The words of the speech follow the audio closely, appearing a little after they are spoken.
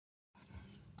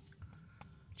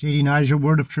JD Niger,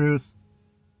 Word of Truth,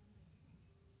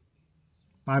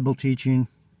 Bible teaching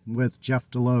with Jeff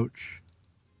Deloach.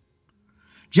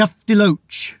 Jeff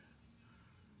Deloach.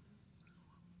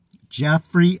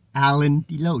 Jeffrey Allen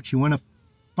Deloach. You want to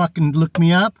fucking look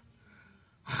me up?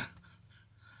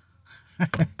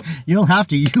 You don't have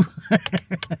to.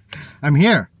 I'm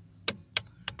here.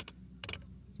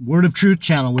 Word of Truth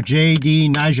channel with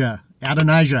JD Niger.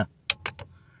 Adonijah.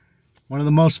 One of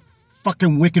the most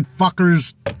fucking wicked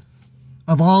fuckers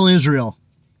of all Israel.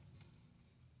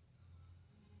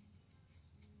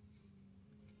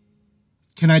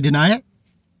 Can I deny it?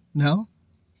 No.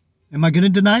 Am I going to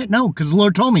deny it? No, because the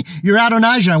Lord told me, you're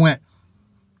Adonijah. I went,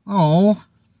 oh.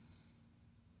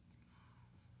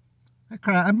 I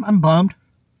cry. I'm bummed.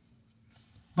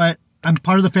 But I'm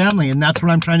part of the family, and that's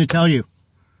what I'm trying to tell you.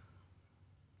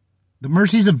 The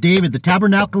mercies of David, the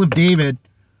tabernacle of David,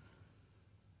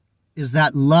 is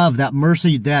that love, that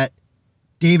mercy that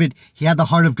David, he had the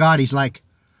heart of God. He's like,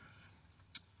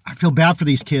 I feel bad for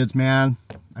these kids, man.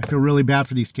 I feel really bad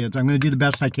for these kids. I'm going to do the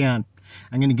best I can.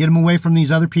 I'm going to get them away from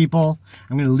these other people.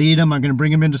 I'm going to lead them. I'm going to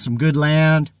bring them into some good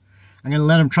land. I'm going to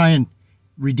let them try and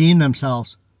redeem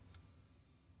themselves.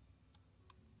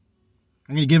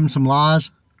 I'm going to give them some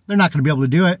laws. They're not going to be able to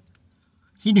do it.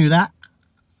 He knew that.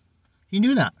 He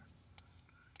knew that.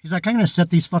 He's like, I'm going to set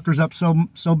these fuckers up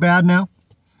so bad now.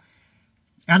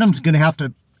 Adam's going to have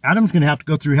to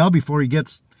go through hell before he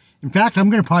gets. In fact, I'm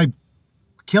going to probably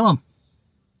kill him.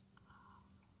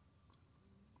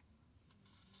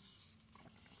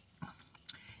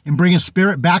 And bring his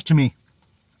spirit back to me.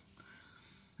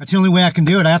 That's the only way I can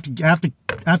do it. I have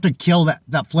to kill that.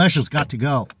 That flesh has got to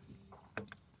go.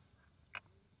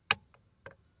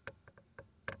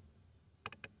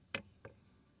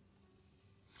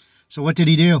 So what did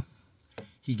he do?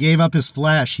 He gave up his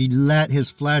flesh. He let his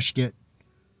flesh get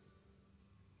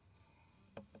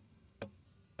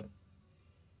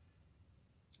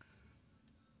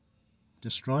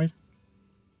destroyed.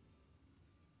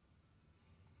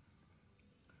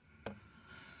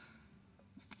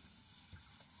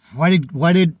 Why did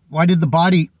the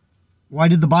body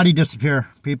disappear,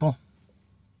 people?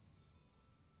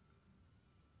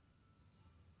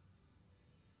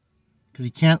 Because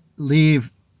he can't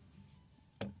leave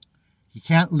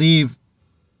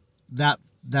that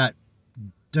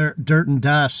dirt and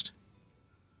dust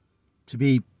to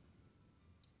be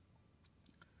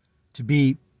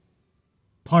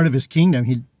part of his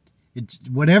kingdom.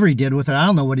 Whatever he did with it, I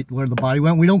don't know where the body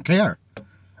went. We don't care.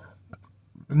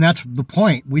 And that's the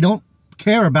point. We don't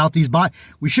care about these bodies.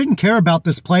 We shouldn't care about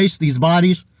this place, these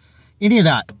bodies, any of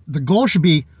that. The goal should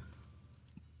be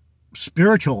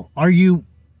spiritual. Do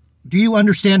you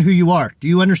understand who you are? Do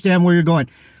you understand where you're going?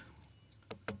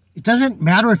 It doesn't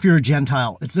matter if you're a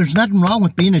Gentile. There's nothing wrong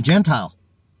with being a Gentile.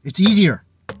 It's easier.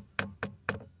 So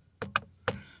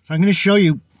I'm going to show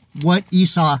you what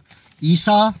Esau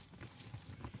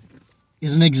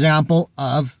is an example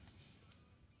of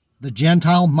the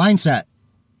Gentile mindset.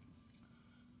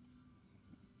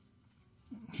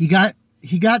 He got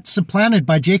supplanted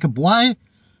by Jacob. Why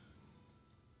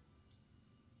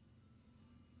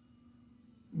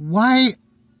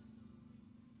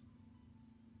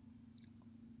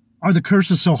are the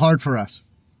curses so hard for us?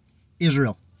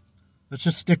 Israel. Let's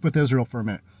just stick with Israel for a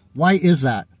minute. Why is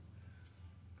that?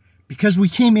 Because we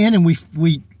came in and we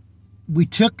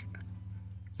took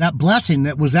that blessing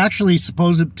that was actually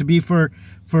supposed to be for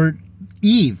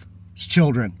Eve's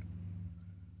children.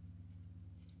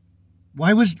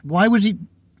 Why was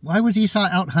Esau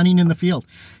out hunting in the field?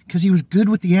 Because he was good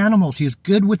with the animals. He was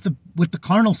good with the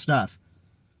carnal stuff.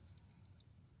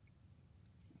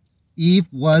 Eve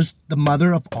was the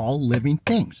mother of all living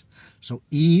things. So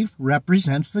Eve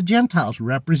represents the Gentiles,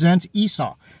 represents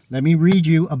Esau. Let me read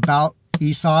you about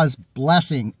Esau's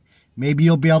blessing. Maybe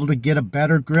you'll be able to get a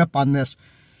better grip on this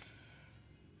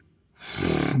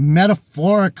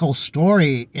metaphorical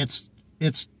story. It's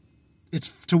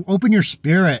to open your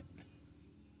spirit.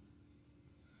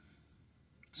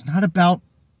 It's not about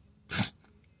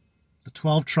the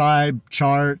 12 tribe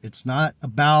chart. It's not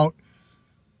about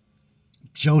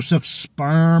Joseph's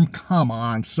sperm. Come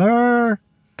on, sir.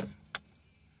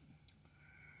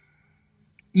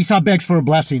 Esau begs for a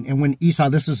blessing. And when Esau,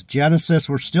 this is Genesis.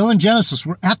 We're still in Genesis.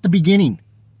 We're at the beginning.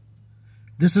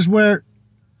 This is where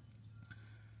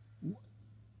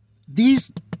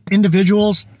these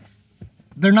individuals,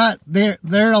 they're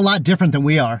a lot different than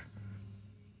we are.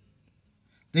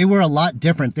 They were a lot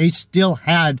different. They still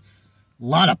had a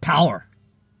lot of power,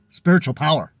 spiritual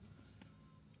power.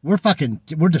 We're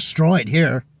destroyed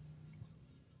here.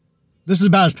 This is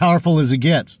about as powerful as it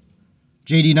gets.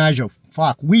 JD Niger,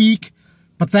 fuck, weak,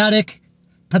 pathetic,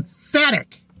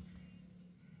 Pathetic.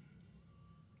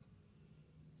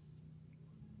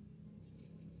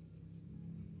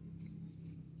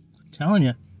 I'm telling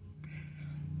you.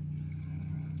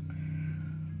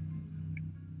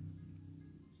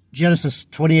 Genesis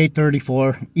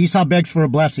 28:34. Esau begs for a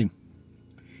blessing.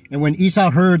 And when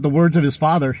Esau heard the words of his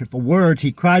father, the words,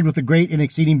 he cried with a great and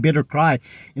exceeding bitter cry,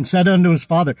 and said unto his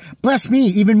father, Bless me,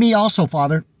 even me also,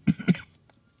 father.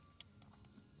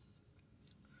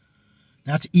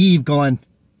 That's Eve going,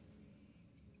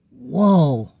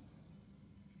 whoa.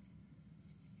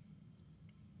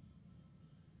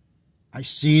 I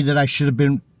see that I should have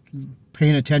been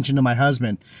paying attention to my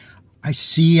husband. I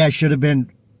see I should have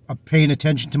been paying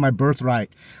attention to my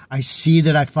birthright. I see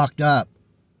that I fucked up.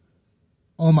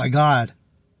 Oh my God.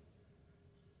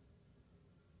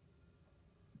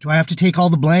 Do I have to take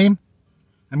all the blame?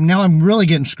 I mean, now I'm really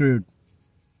getting screwed.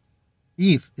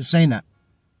 Eve is saying that.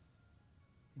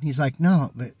 And he's like,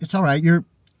 no, it's all right. It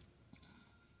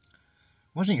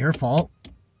wasn't your fault.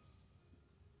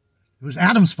 It was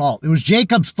Adam's fault. It was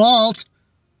Jacob's fault.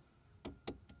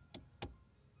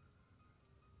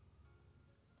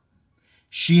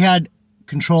 She had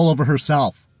control over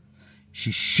herself.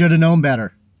 She should have known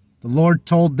better. The Lord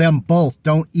told them both,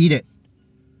 don't eat it.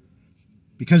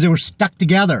 Because they were stuck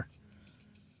together.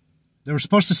 They were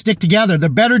supposed to stick together. They're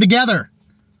better together.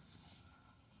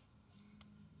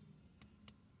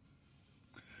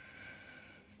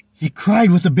 He cried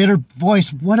with a bitter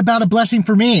voice, what about a blessing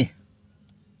for me?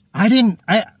 I'm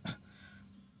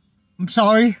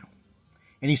sorry.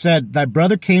 And he said, thy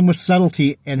brother came with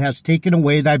subtlety and has taken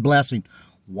away thy blessing.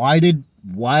 Why did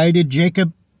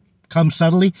Jacob come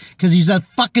subtly? Because he's a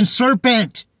fucking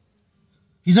serpent.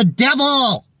 He's a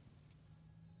devil.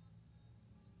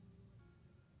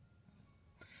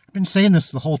 I've been saying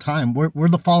this the whole time. We're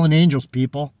the fallen angels,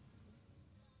 people.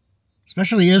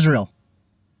 Especially Israel.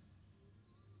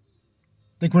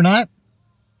 Think we're not?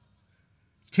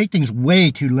 Take things way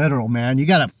too literal, man. You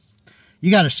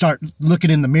gotta start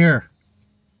looking in the mirror.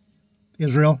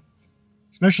 Israel.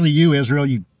 Especially you, Israel,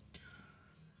 you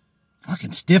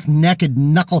fucking stiff-necked,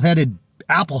 knuckle-headed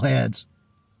appleheads.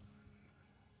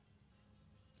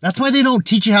 That's why they don't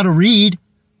teach you how to read.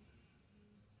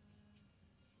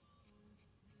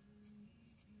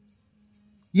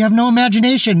 You have no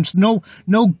imagination,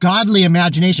 no godly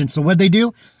imagination. So what'd they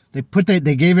do?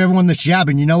 They gave everyone the jab,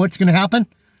 and you know what's going to happen?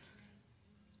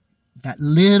 That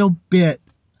little bit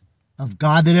of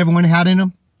God that everyone had in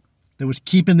them, that was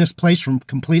keeping this place from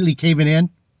completely caving in,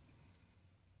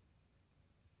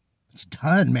 it's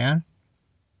done, man.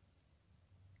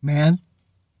 Man.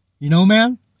 You know,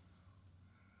 man?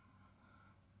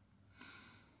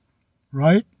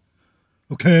 Right?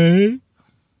 Okay.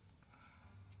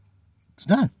 It's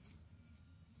done.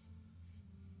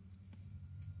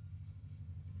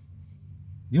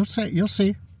 You'll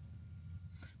see.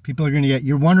 People are going to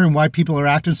you're wondering why people are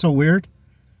acting so weird?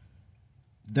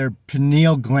 Their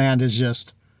pineal gland is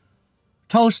just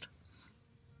toast.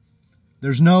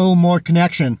 There's no more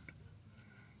connection.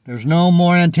 There's no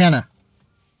more antenna.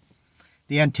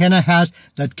 The antenna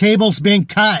the cable's being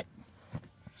cut.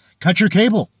 Cut your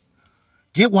cable.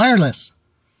 Get wireless.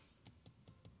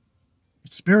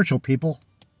 It's spiritual, people.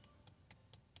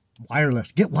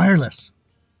 Wireless. Get wireless.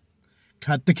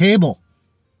 Cut the cable.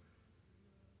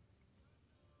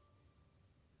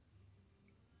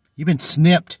 You've been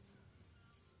snipped.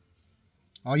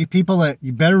 All you people that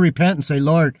you better repent and say,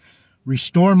 Lord,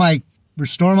 restore my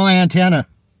antenna.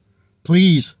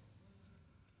 Please.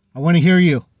 I want to hear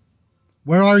you.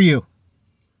 Where are you?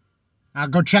 I'll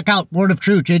go check out Word of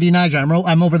Truth, JD Niger.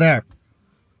 I'm over there.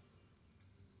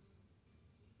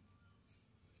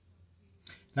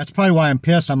 That's probably why I'm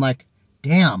pissed. I'm like,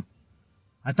 damn.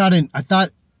 I thought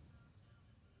the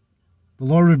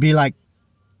Lord would be like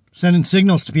sending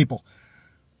signals to people.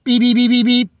 Beep, beep, beep, beep,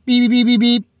 beep, beep, beep, beep,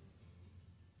 beep.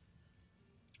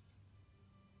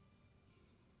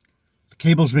 The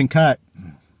cable's been cut.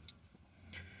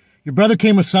 Your brother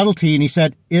came with subtlety, and he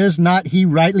said, Is not he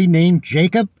rightly named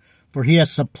Jacob? For he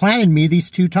has supplanted me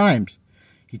these 2 times.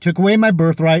 He took away my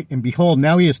birthright, and behold,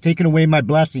 now he has taken away my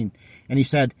blessing. And he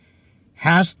said,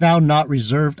 Hast thou not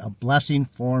reserved a blessing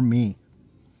for me?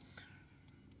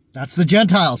 That's the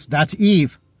Gentiles. That's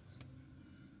Eve.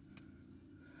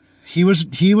 He was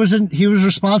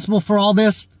responsible for all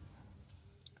this.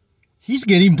 He's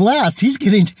getting blessed.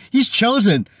 He's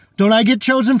chosen. Don't I get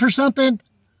chosen for something?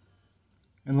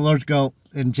 And the Lord's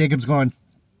and Jacob's going,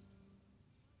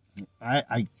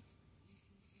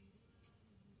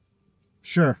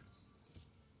 sure.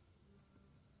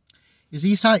 Is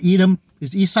Esau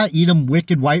Edom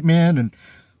wicked white man and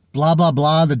blah, blah,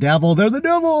 blah, the devil? They're the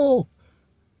devil.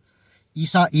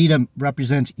 Esau, Edom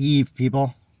represents Eve,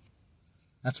 people.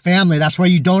 That's family. That's why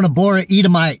you don't abhor an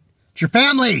Edomite. It's your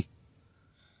family.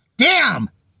 Damn.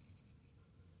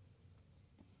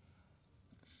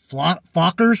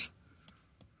 Flockers.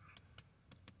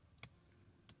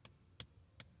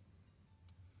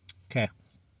 Okay.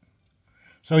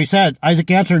 So he said, Isaac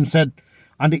answered and said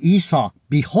unto Esau,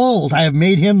 behold, I have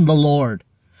made him the Lord.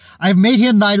 I have made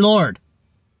him thy Lord.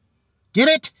 Get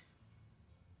it?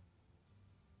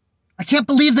 I can't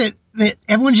believe that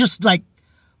everyone's just like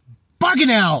bugging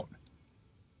out.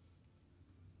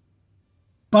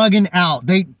 Bugging out.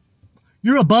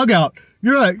 You're a bug out.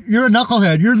 You're a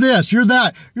knucklehead. You're this. You're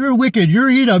that. You're wicked. You're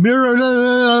Edom.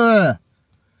 You're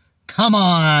come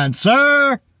on,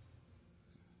 sir.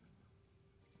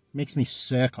 Makes me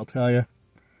sick, I'll tell you. It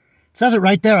says it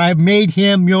right there. I have made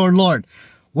him your Lord.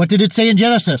 What did it say in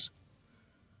Genesis?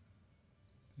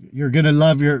 You're going to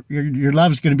love your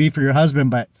love is going to be for your husband,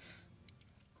 but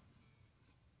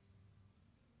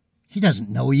he doesn't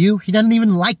know you. He doesn't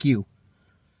even like you.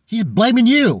 He's blaming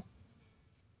you.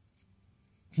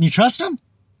 Can you trust him?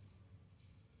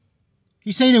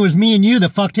 He's saying it was me and you that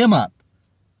fucked him up.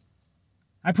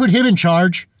 I put him in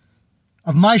charge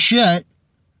of my shit,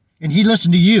 and he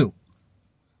listened to you.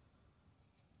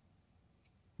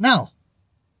 No.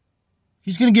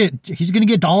 He's gonna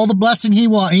get all the blessing he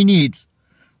needs,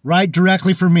 right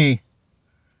directly from me.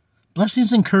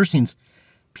 Blessings and cursings.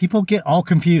 People get all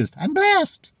confused. I'm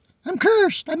blessed. I'm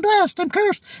cursed. I'm blessed. I'm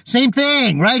cursed. Same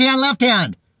thing. Right hand, left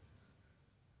hand.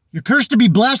 You're cursed to be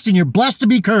blessed, and you're blessed to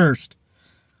be cursed.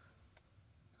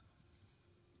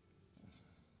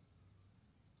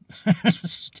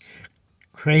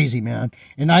 Crazy, man.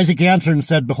 And Isaac answered and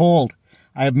said, behold,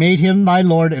 I have made him thy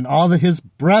Lord, and all his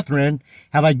brethren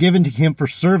have I given to him for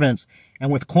servants,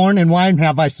 and with corn and wine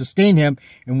have I sustained him.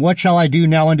 And what shall I do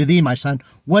now unto thee, my son?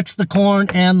 What's the corn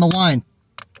and the wine?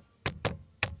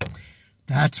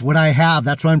 That's what I have.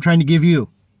 That's what I'm trying to give you.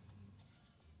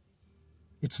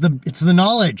 It's the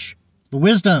knowledge, the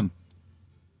wisdom,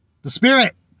 the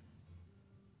Spirit.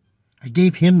 I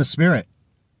gave him the Spirit.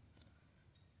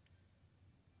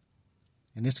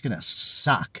 And it's going to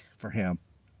suck for him.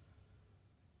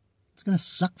 It's going to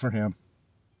suck for him.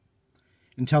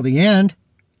 Until the end,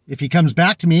 if he comes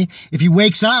back to me, if he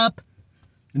wakes up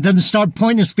and doesn't start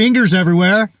pointing his fingers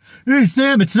everywhere. It's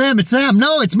them, it's them, it's them.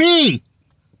 No, it's me.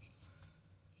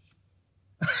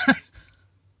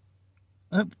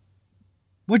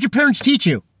 What'd your parents teach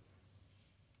you?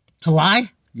 To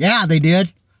lie? Yeah, they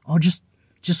did. Oh, just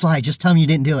lie. Just tell them you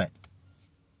didn't do it.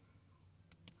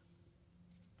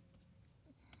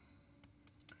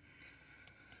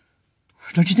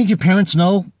 Don't you think your parents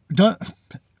know?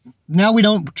 Now we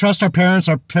don't trust our parents.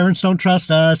 Our parents don't trust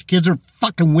us. Kids are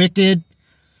fucking wicked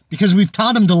because we've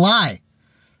taught them to lie.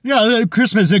 Yeah,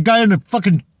 Christmas, a guy in a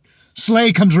fucking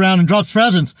sleigh comes around and drops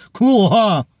presents. Cool,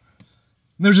 huh?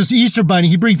 There's this Easter bunny.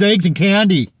 He brings eggs and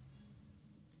candy.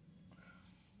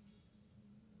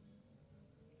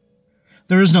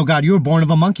 There is no God. You were born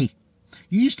of a monkey.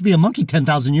 You used to be a monkey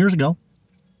 10,000 years ago.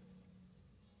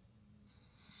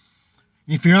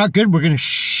 If you're not good, we're going to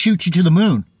shoot you to the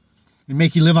moon and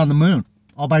make you live on the moon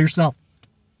all by yourself.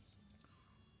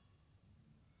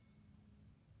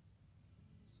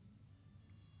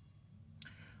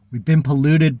 We've been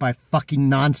polluted by fucking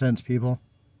nonsense, people.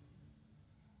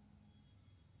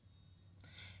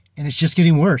 And it's just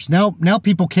getting worse. Now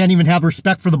people can't even have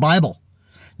respect for the Bible.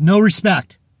 No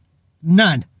respect.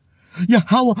 None.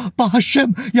 Yahweh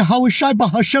Bahashem, Yahweh Shai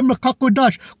Bahashem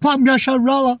Lakakodash, Kwam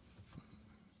Yasharala.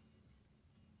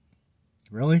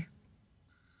 Really?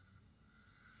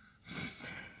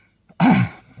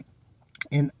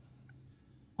 And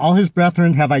all his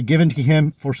brethren have I given to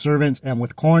him for servants, and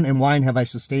with corn and wine have I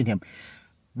sustained him.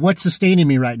 What's sustaining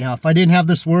me right now? If I didn't have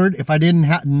this word, if I didn't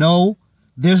know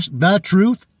the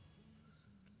truth,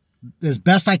 as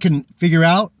best I can figure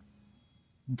out,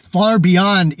 far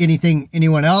beyond anything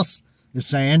anyone else is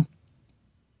saying.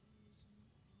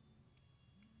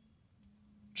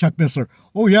 Chuck Missler.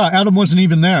 Oh yeah, Adam wasn't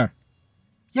even there.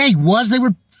 Yeah, he was. They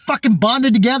were fucking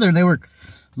bonded together. They were.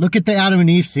 Look at the Adam and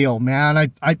Eve seal,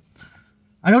 man. I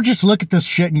don't just look at this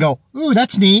shit and go, ooh,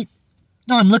 that's neat.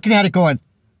 No, I'm looking at it going,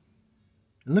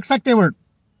 it looks like they were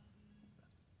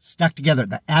stuck together.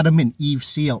 The Adam and Eve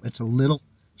seal. It's a little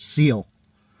seal.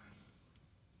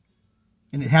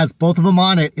 And it has both of them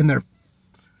on it, and they're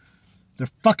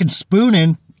fucking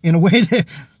spooning in a way that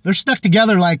they're stuck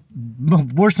together like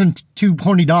worse than two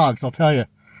horny dogs, I'll tell you.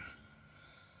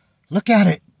 Look at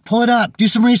it. Pull it up. Do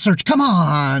some research. Come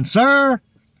on, sir.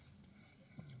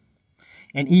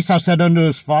 And Esau said unto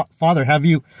his father, have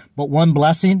you but one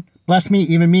blessing? bless me,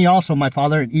 even me also, my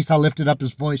father. And Esau lifted up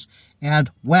his voice and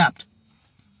wept.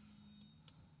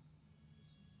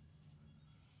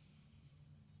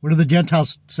 What are the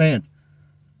Gentiles saying?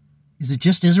 Is it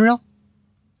just Israel?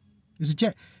 Is it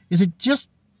going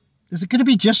to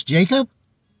be just Jacob?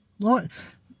 Lord,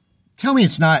 tell me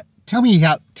it's not. Tell me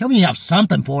you have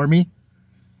something for me.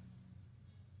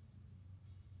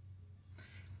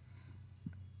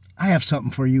 I have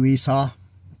something for you, Esau.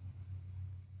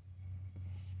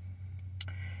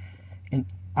 And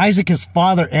Isaac his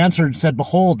father answered and said,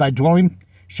 behold, thy dwelling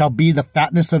shall be the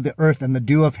fatness of the earth and the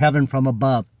dew of heaven from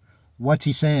above. What's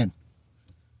he saying?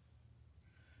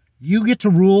 You get to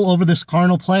rule over this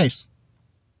carnal place.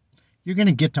 You're going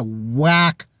to get to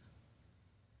whack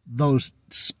those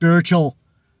spiritual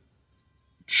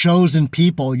chosen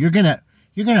people. You're going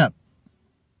to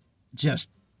just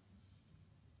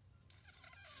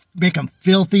make them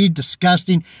filthy,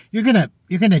 disgusting. You're going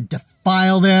to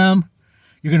defile them.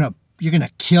 You're going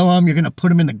to kill them. You're going to put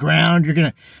them in the ground. You're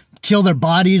going to kill their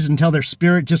bodies until their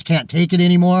spirit just can't take it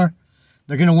anymore.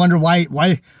 They're going to wonder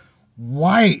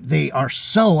why they are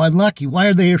so unlucky. Why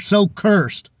are they so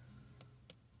cursed?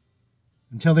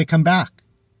 Until they come back.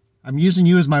 I'm using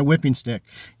you as my whipping stick.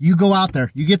 You go out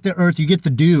there. You get the earth. You get the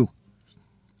dew.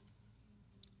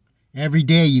 Every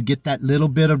day you get that little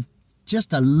bit of,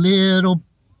 just a little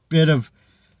bit of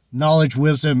knowledge,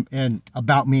 wisdom, and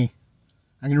about me.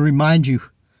 I'm going to remind you.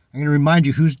 I'm going to remind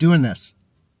you who's doing this.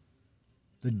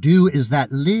 The dew is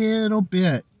that little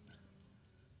bit.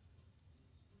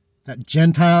 That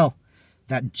Gentile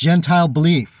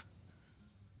belief.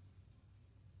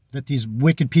 That these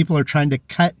wicked people are trying to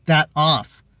cut that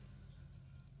off.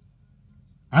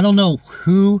 I don't know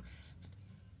who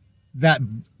that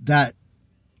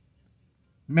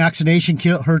vaccination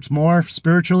hurts more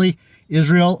spiritually,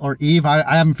 Israel or Eve.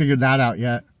 I haven't figured that out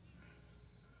yet.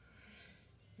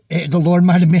 The Lord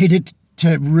might have made it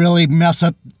to really mess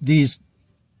up these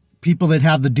people that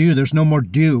have the dew. There's no more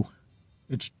dew.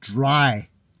 It's dry.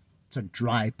 It's a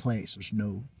dry place. There's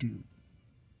no dew.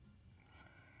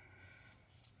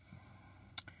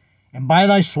 And by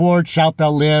thy sword shalt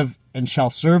thou live, and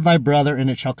shalt serve thy brother, and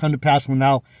it shall come to pass when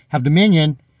thou have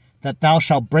dominion, that thou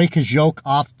shalt break his yoke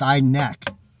off thy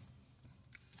neck.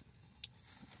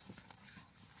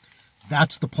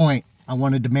 That's the point I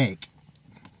wanted to make.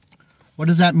 What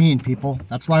does that mean, people?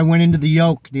 That's why I went into the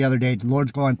yoke the other day. The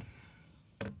Lord's going,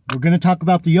 we're going to talk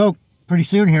about the yoke pretty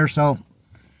soon here, so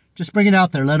just bring it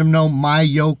out there. Let them know my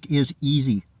yoke is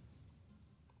easy.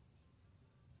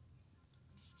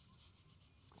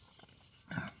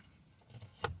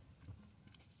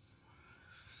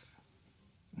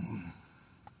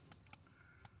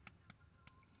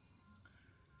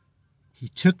 He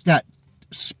took that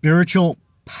spiritual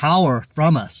power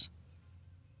from us.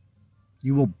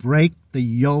 You will break the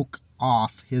yoke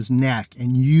off his neck,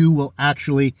 and you will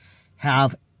actually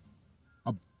have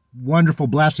a wonderful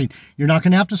blessing. You're not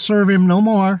going to have to serve him no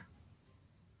more.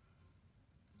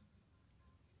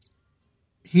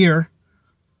 Here,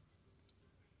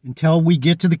 until we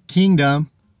get to the kingdom.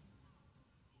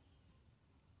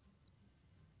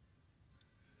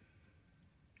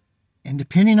 And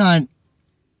depending on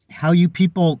how you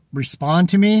people respond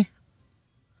to me,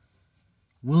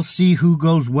 we'll see who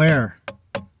goes where.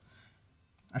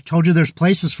 I told you there's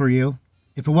places for you.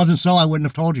 If it wasn't so, I wouldn't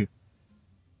have told you.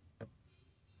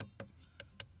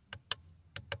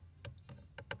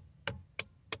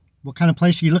 What kind of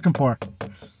place are you looking for?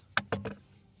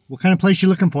 What kind of place are you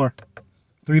looking for?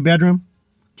 3 bedroom,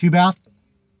 2 bath,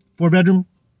 4 bedroom,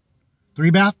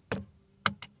 3 bath?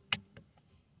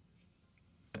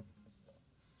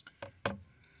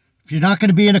 If you're not going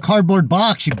to be in a cardboard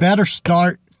box, you better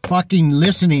start fucking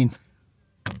listening.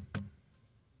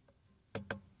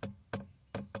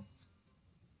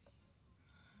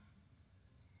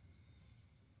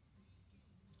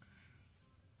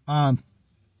 I'm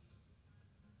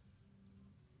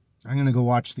going to go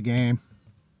watch the game.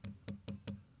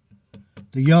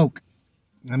 The yoke.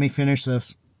 Let me finish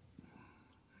this.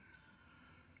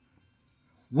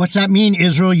 What's that mean,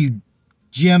 Israel, you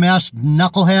GMS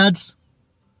knuckleheads?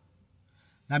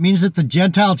 That means that the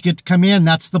Gentiles get to come in.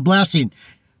 That's the blessing.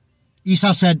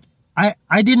 Esau said, I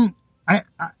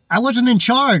wasn't in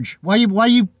charge. Why are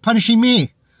you punishing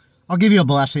me? I'll give you a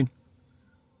blessing.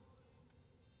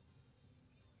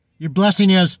 Your blessing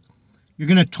is you're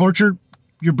going to torture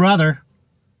your brother.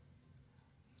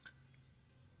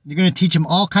 You're going to teach him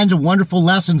all kinds of wonderful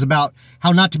lessons about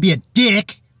how not to be a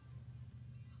dick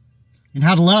and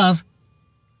how to love.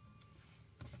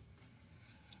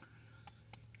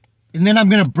 And then I'm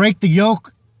going to break the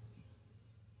yoke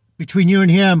between you and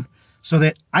him so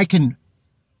that I can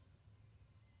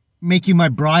make you my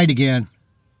bride again.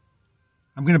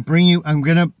 I'm going to bring you,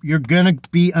 you're going to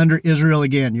be under Israel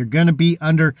again. You're going to be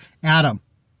under Adam.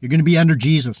 You're going to be under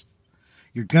Jesus.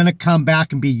 You're going to come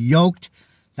back and be yoked.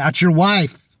 That's your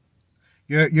wife.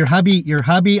 Your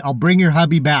hubby, I'll bring your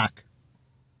hubby back.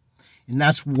 And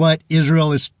that's what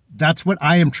Israel is, that's what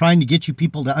I am trying to get you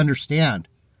people to understand.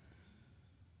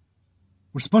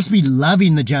 We're supposed to be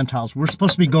loving the Gentiles. We're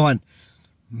supposed to be going,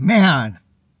 man,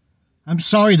 I'm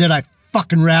sorry that I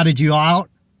fucking ratted you out,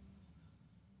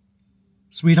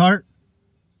 sweetheart.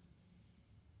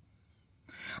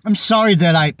 I'm sorry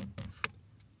that I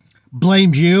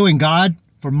blamed you and God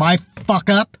for my fuck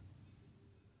up.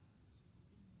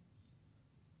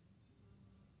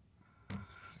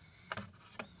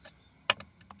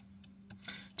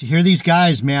 To hear these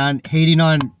guys, man, hating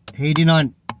on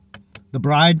the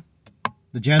bride,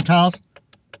 the Gentiles,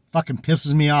 fucking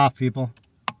pisses me off, people.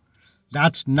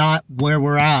 That's not where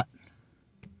we're at.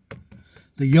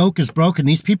 The yoke is broken.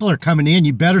 These people are coming in.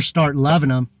 You better start loving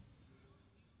them.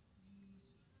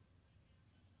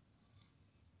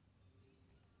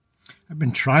 I've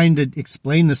been trying to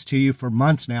explain this to you for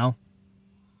months now,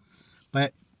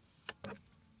 but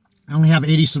I only have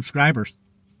 80 subscribers.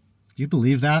 Do you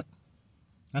believe that?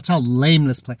 That's how lame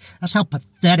this place, that's how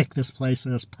pathetic this place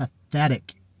is.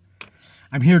 Pathetic.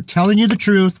 I'm here telling you the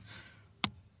truth,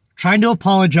 trying to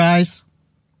apologize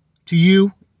to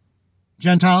you,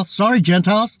 Gentiles. Sorry,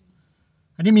 Gentiles.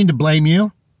 I didn't mean to blame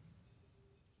you.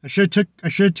 I should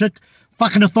have took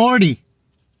fucking authority.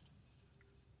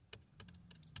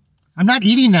 I'm not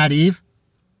eating that, Eve.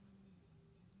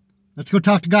 Let's go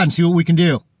talk to God and see what we can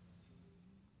do.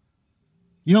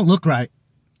 You don't look right.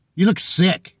 You look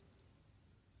sick.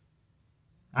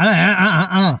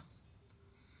 Let's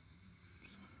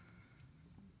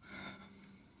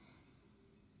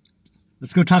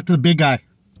go talk to the big guy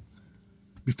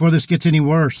before this gets any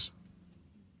worse.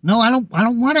 No, I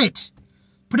don't want it.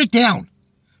 Put it down.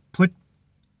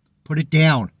 Put it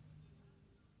down.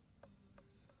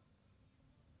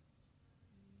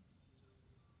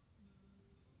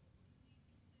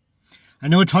 I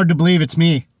know it's hard to believe it's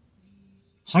me.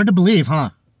 Hard to believe,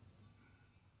 huh?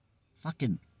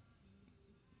 Fucking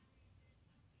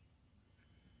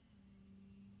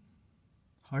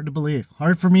hard to believe.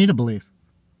 Hard for me to believe.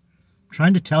 I'm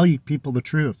trying to tell you people the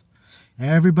truth.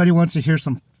 Everybody wants to hear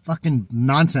some fucking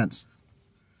nonsense.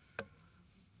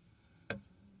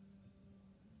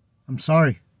 I'm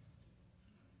sorry.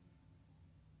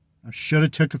 I should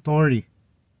have took authority.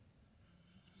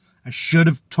 I should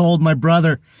have told my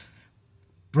brother,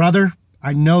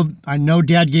 I know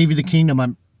Dad gave you the kingdom.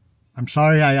 I'm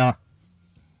sorry I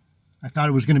thought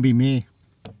it was going to be me.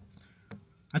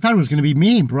 I thought it was going to be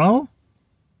me, bro.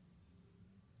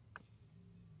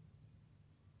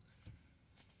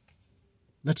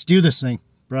 Let's do this thing,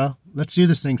 bro. Let's do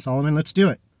this thing, Solomon. Let's do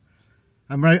it.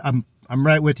 I'm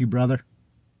right with you, brother.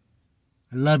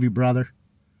 I love you, brother.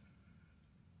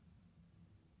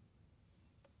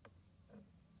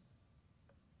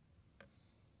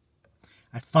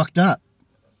 I fucked up.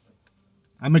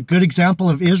 I'm a good example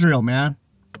of Israel, man.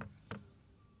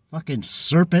 Fucking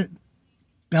serpent,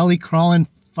 belly crawling,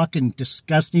 fucking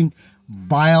disgusting,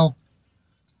 vile,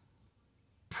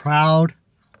 proud.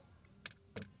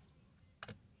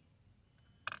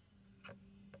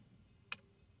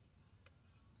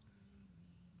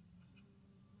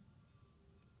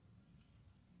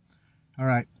 All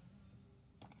right.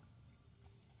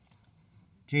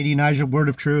 JD Nigel, word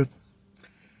of truth.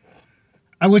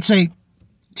 I would say,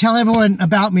 tell everyone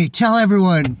about me. Tell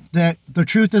everyone that the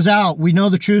truth is out. We know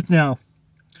the truth now.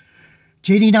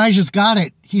 JD Nigel's got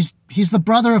it. He's the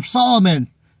brother of Solomon.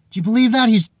 Do you believe that?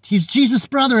 He's Jesus'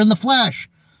 brother in the flesh.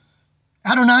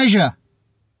 Adonijah.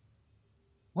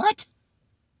 What?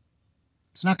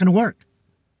 It's not going to work.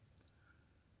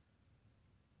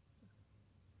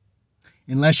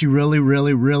 Unless you really,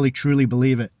 really, really, truly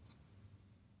believe it.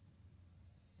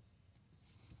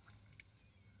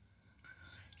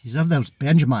 He's of those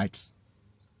Benjamites.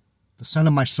 The son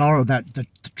of my sorrow, the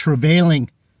travailing.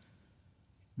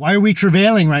 Why are we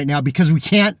travailing right now? Because we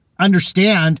can't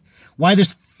understand why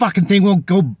this fucking thing won't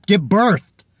go get birthed.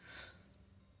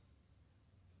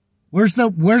 Where's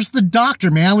the doctor,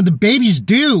 man, when the baby's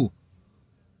due?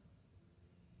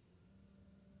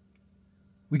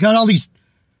 We got all these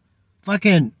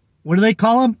fucking, what do they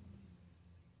call them?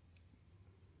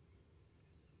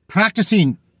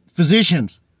 Practicing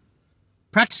physicians.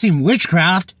 Practicing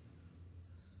witchcraft.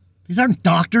 These aren't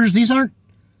doctors. These aren't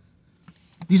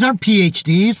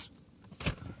PhDs.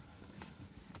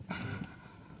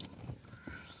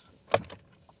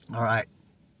 All right.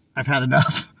 I've had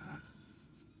enough.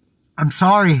 I'm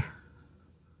sorry.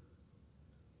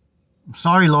 I'm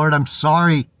sorry, Lord. I'm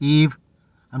sorry, Eve.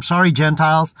 I'm sorry,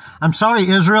 Gentiles. I'm sorry,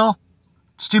 Israel.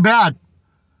 It's too bad.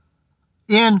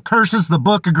 In curses, the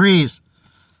book agrees.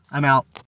 I'm out.